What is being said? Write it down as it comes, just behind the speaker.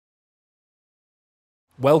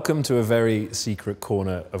Welcome to a very secret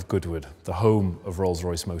corner of Goodwood, the home of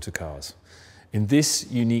Rolls-Royce motor cars. In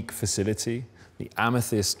this unique facility, the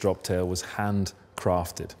Amethyst Droptail was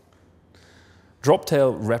handcrafted.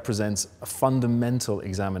 Droptail represents a fundamental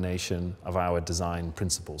examination of our design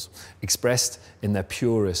principles, expressed in their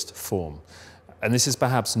purest form. And this is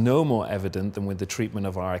perhaps no more evident than with the treatment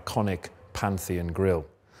of our iconic Pantheon grille.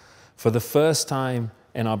 For the first time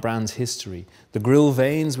in our brand's history, the grille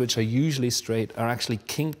vanes, which are usually straight, are actually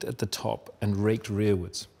kinked at the top and raked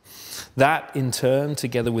rearwards. That, in turn,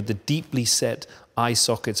 together with the deeply set eye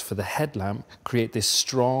sockets for the headlamp, create this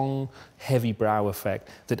strong, heavy brow effect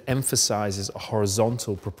that emphasizes a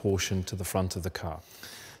horizontal proportion to the front of the car.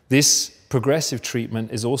 This progressive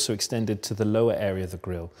treatment is also extended to the lower area of the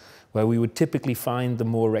grille, where we would typically find the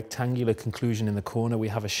more rectangular conclusion in the corner. We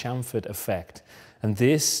have a chamfered effect. And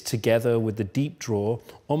this, together with the deep draw,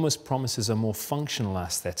 almost promises a more functional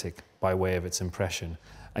aesthetic by way of its impression.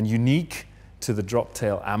 And unique to the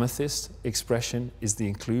Droptail Amethyst expression is the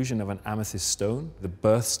inclusion of an amethyst stone, the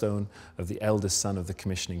birthstone of the eldest son of the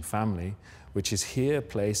commissioning family, which is here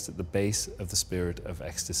placed at the base of the Spirit of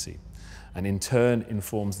Ecstasy, and in turn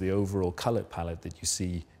informs the overall color palette that you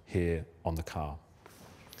see here on the car.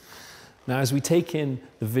 Now, as we take in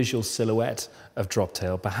the visual silhouette of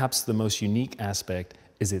Droptail, perhaps the most unique aspect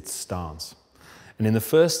is its stance. And in the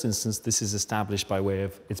first instance, this is established by way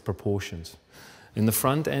of its proportions. In the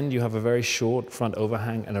front end, you have a very short front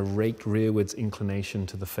overhang and a raked rearwards inclination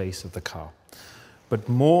to the face of the car. But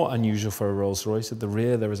more unusual for a Rolls-Royce, at the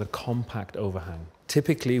rear there is a compact overhang.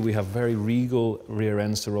 Typically, we have very regal rear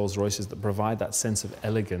ends to Rolls-Royces that provide that sense of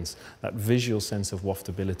elegance, that visual sense of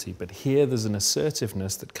waftability. But here there's an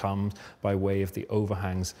assertiveness that comes by way of the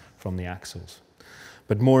overhangs from the axles.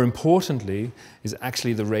 But more importantly is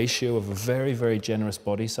actually the ratio of a very, very generous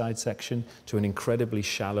body side section to an incredibly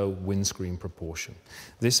shallow windscreen proportion.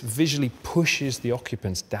 This visually pushes the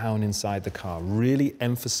occupants down inside the car, really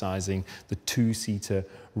emphasizing the two-seater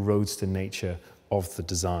roadster nature of the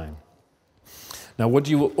design. Now, what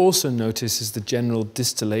you will also notice is the general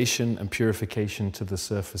distillation and purification to the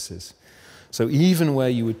surfaces. So even where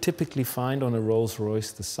you would typically find on a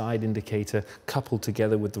Rolls-Royce the side indicator coupled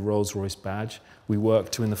together with the Rolls-Royce badge, we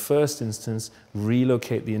work to, in the first instance,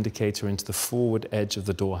 relocate the indicator into the forward edge of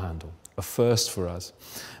the door handle, a first for us.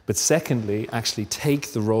 But secondly, actually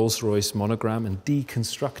take the Rolls-Royce monogram and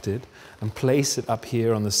deconstruct it and place it up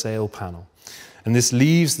here on the sail panel. And this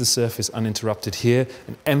leaves the surface uninterrupted here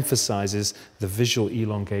and emphasizes the visual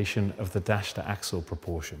elongation of the dash-to-axle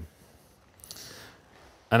proportion.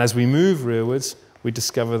 And as we move rearwards, we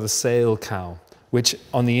discover the sail cowl, which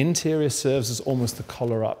on the interior serves as almost a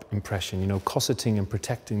collar-up impression, cosseting and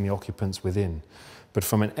protecting the occupants within. But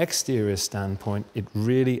from an exterior standpoint, it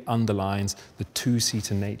really underlines the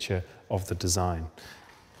two-seater nature of the design.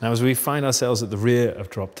 Now, as we find ourselves at the rear of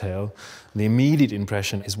Droptail, the immediate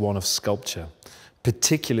impression is one of sculpture,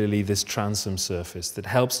 particularly this transom surface that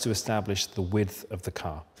helps to establish the width of the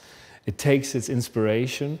car. It takes its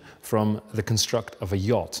inspiration from the construct of a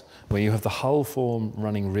yacht, where you have the hull form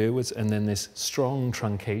running rearwards and then this strong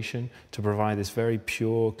truncation to provide this very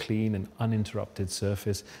pure, clean and uninterrupted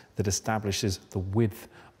surface that establishes the width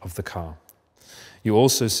of the car. You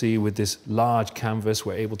also see with this large canvas,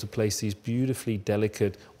 we're able to place these beautifully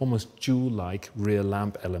delicate, almost jewel-like rear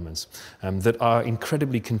lamp elements that are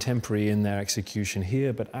incredibly contemporary in their execution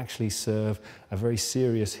here, but actually serve a very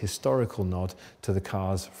serious historical nod to the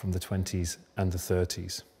cars from the 20s and the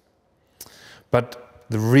 30s. But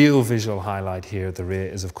the real visual highlight here at the rear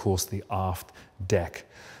is, of course, the aft deck,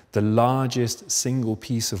 the largest single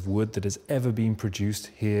piece of wood that has ever been produced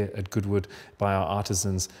here at Goodwood by our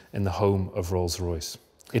artisans in the home of Rolls-Royce.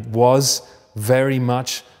 It was very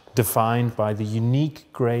much defined by the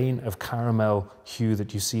unique grain of caramel hue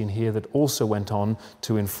that you see in here that also went on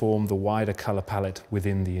to inform the wider color palette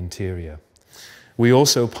within the interior. We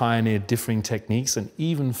also pioneered differing techniques and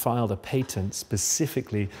even filed a patent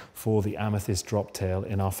specifically for the Amethyst Droptail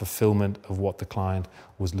in our fulfillment of what the client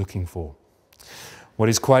was looking for. What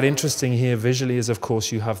is quite interesting here visually is, of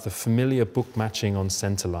course, you have the familiar book matching on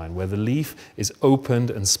centerline, where the leaf is opened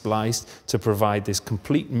and spliced to provide this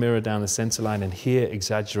complete mirror down the centerline, and here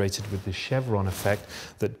exaggerated with the chevron effect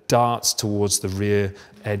that darts towards the rear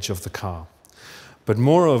edge of the car. But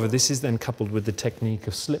moreover, this is then coupled with the technique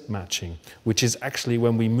of slip matching, which is actually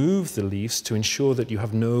when we move the leaves to ensure that you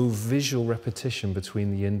have no visual repetition between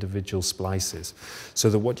the individual splices, so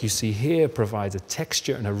that what you see here provides a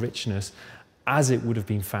texture and a richness as it would have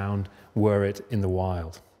been found were it in the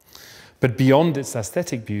wild. But beyond its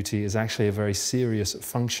aesthetic beauty is actually a very serious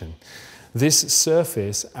function. This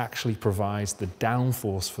surface actually provides the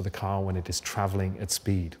downforce for the car when it is traveling at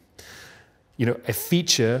speed. You know, a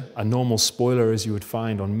feature, a normal spoiler as you would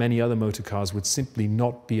find on many other motor cars, would simply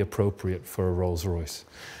not be appropriate for a Rolls-Royce.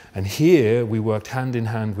 And here we worked hand in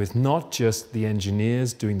hand with not just the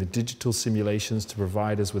engineers doing the digital simulations to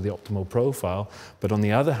provide us with the optimal profile, but on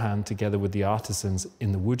the other hand, together with the artisans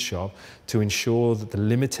in the wood shop to ensure that the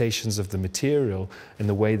limitations of the material and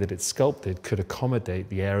the way that it's sculpted could accommodate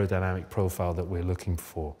the aerodynamic profile that we're looking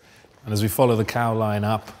for. And as we follow the cow line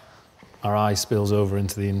up, our eye spills over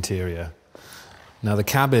into the interior. Now, the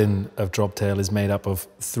cabin of Droptail is made up of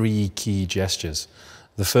three key gestures.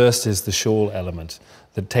 The first is the shawl element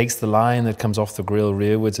that takes the line that comes off the grille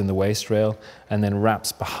rearwards in the waist rail and then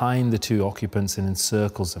wraps behind the two occupants and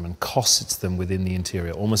encircles them and cossets them within the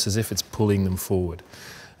interior, almost as if it's pulling them forward.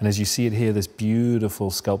 And as you see it here, this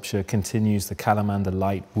beautiful sculpture continues the calamander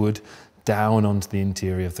light wood down onto the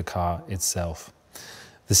interior of the car itself.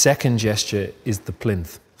 The second gesture is the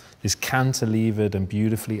plinth. This cantilevered and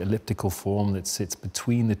beautifully elliptical form that sits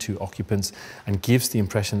between the two occupants and gives the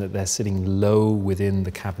impression that they're sitting low within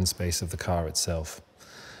the cabin space of the car itself.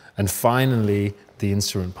 And finally, the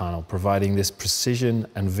instrument panel, providing this precision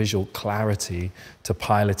and visual clarity to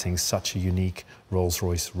piloting such a unique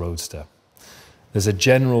Rolls-Royce Roadster. There's a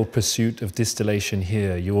general pursuit of distillation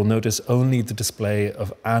here. You will notice only the display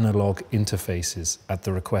of analog interfaces at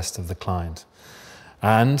the request of the client.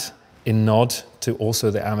 And in nod to also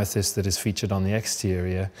the amethyst that is featured on the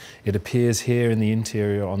exterior, it appears here in the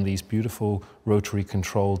interior on these beautiful rotary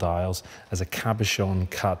control dials as a cabochon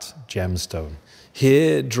cut gemstone.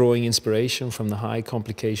 Here, drawing inspiration from the high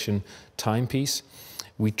complication timepiece,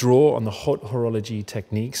 we draw on the hot horology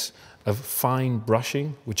techniques of fine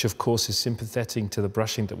brushing, which of course is sympathetic to the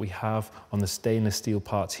brushing that we have on the stainless steel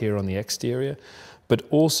parts here on the exterior, but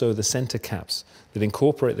also the center caps that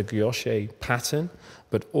incorporate the guilloche pattern,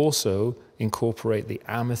 but also incorporate the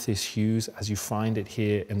amethyst hues as you find it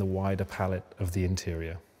here in the wider palette of the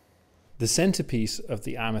interior. The centerpiece of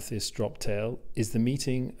the Amethyst Droptail is the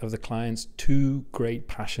meeting of the client's two great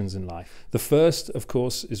passions in life. The first, of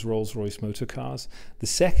course, is Rolls-Royce motor cars. The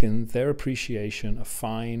second, their appreciation of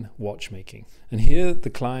fine watchmaking. And here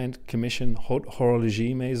the client commissioned Haute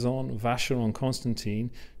Horologie Maison Vacheron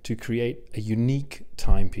Constantin to create a unique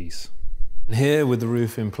timepiece. And here, with the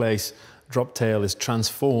roof in place, Droptail is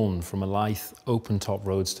transformed from a lithe open-top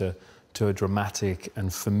roadster to a dramatic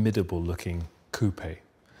and formidable-looking coupe.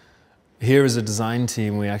 Here as a design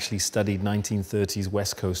team, we actually studied 1930s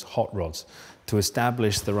West Coast hot rods to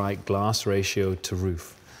establish the right glass ratio to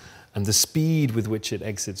roof. And the speed with which it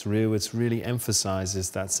exits rearwards really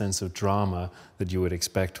emphasizes that sense of drama that you would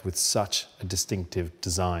expect with such a distinctive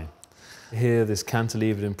design. Here, this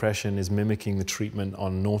cantilevered impression is mimicking the treatment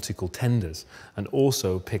on nautical tenders and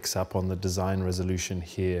also picks up on the design resolution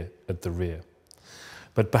here at the rear.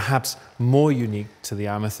 But perhaps more unique to the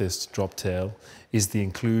Amethyst Droptail is the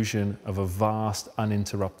inclusion of a vast,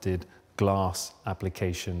 uninterrupted glass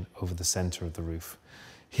application over the center of the roof.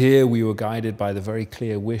 Here we were guided by the very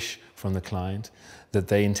clear wish from the client that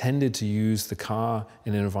they intended to use the car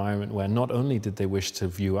in an environment where not only did they wish to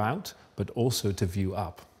view out, but also to view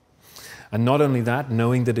up. And not only that,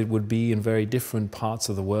 knowing that it would be in very different parts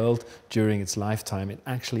of the world during its lifetime, it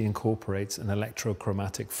actually incorporates an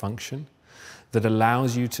electrochromatic function that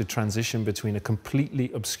allows you to transition between a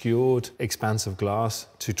completely obscured expanse of glass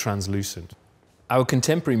to translucent. Our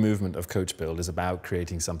contemporary movement of coach build is about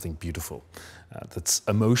creating something beautiful that's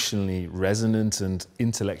emotionally resonant and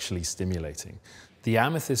intellectually stimulating. The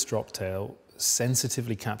Amethyst Droptail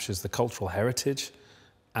sensitively captures the cultural heritage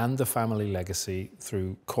and the family legacy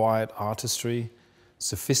through quiet artistry,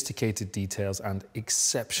 sophisticated details, and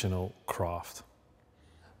exceptional craft.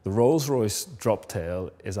 The Rolls-Royce Droptail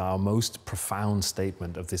is our most profound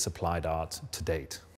statement of this applied art to date.